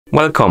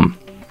Welcome!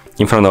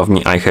 In front of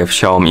me I have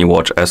XIAOMI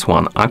Watch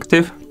S1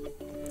 Active,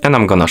 and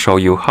I'm gonna show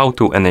you how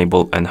to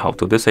enable and how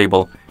to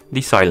disable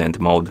the silent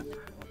mode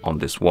on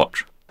this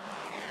watch.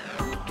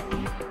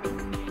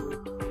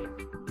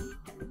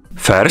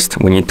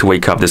 First, we need to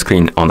wake up the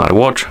screen on our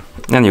watch,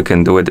 and you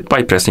can do it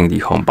by pressing the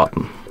home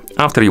button.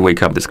 After you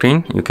wake up the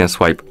screen, you can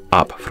swipe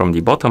up from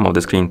the bottom of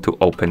the screen to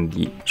open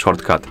the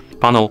shortcut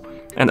panel,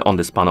 and on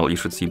this panel you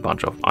should see a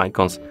bunch of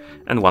icons,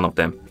 and one of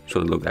them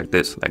should look like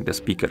this, like the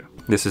speaker.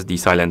 This is the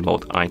silent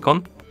mode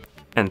icon,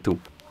 and to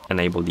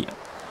enable the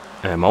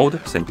mode,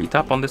 simply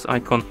tap on this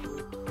icon.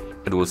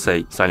 It will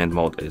say silent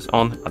mode is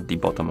on at the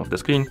bottom of the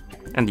screen,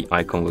 and the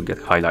icon will get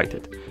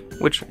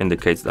highlighted, which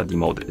indicates that the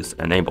mode is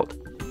enabled.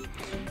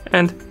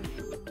 And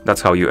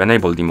that's how you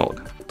enable the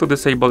mode. To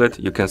disable it,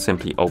 you can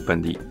simply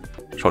open the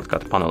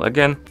shortcut panel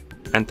again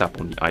and tap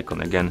on the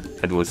icon again.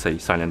 It will say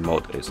silent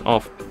mode is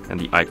off, and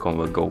the icon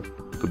will go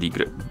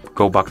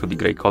back to the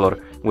gray color,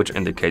 which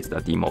indicates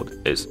that the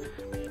mode is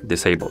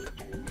disabled.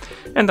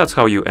 And that's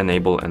how you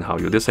enable and how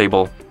you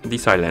disable the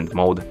silent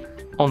mode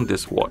on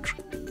this watch.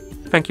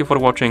 Thank you for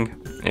watching.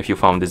 If you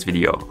found this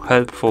video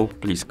helpful,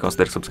 please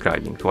consider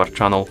subscribing to our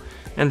channel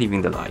and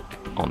leaving the like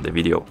on the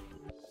video.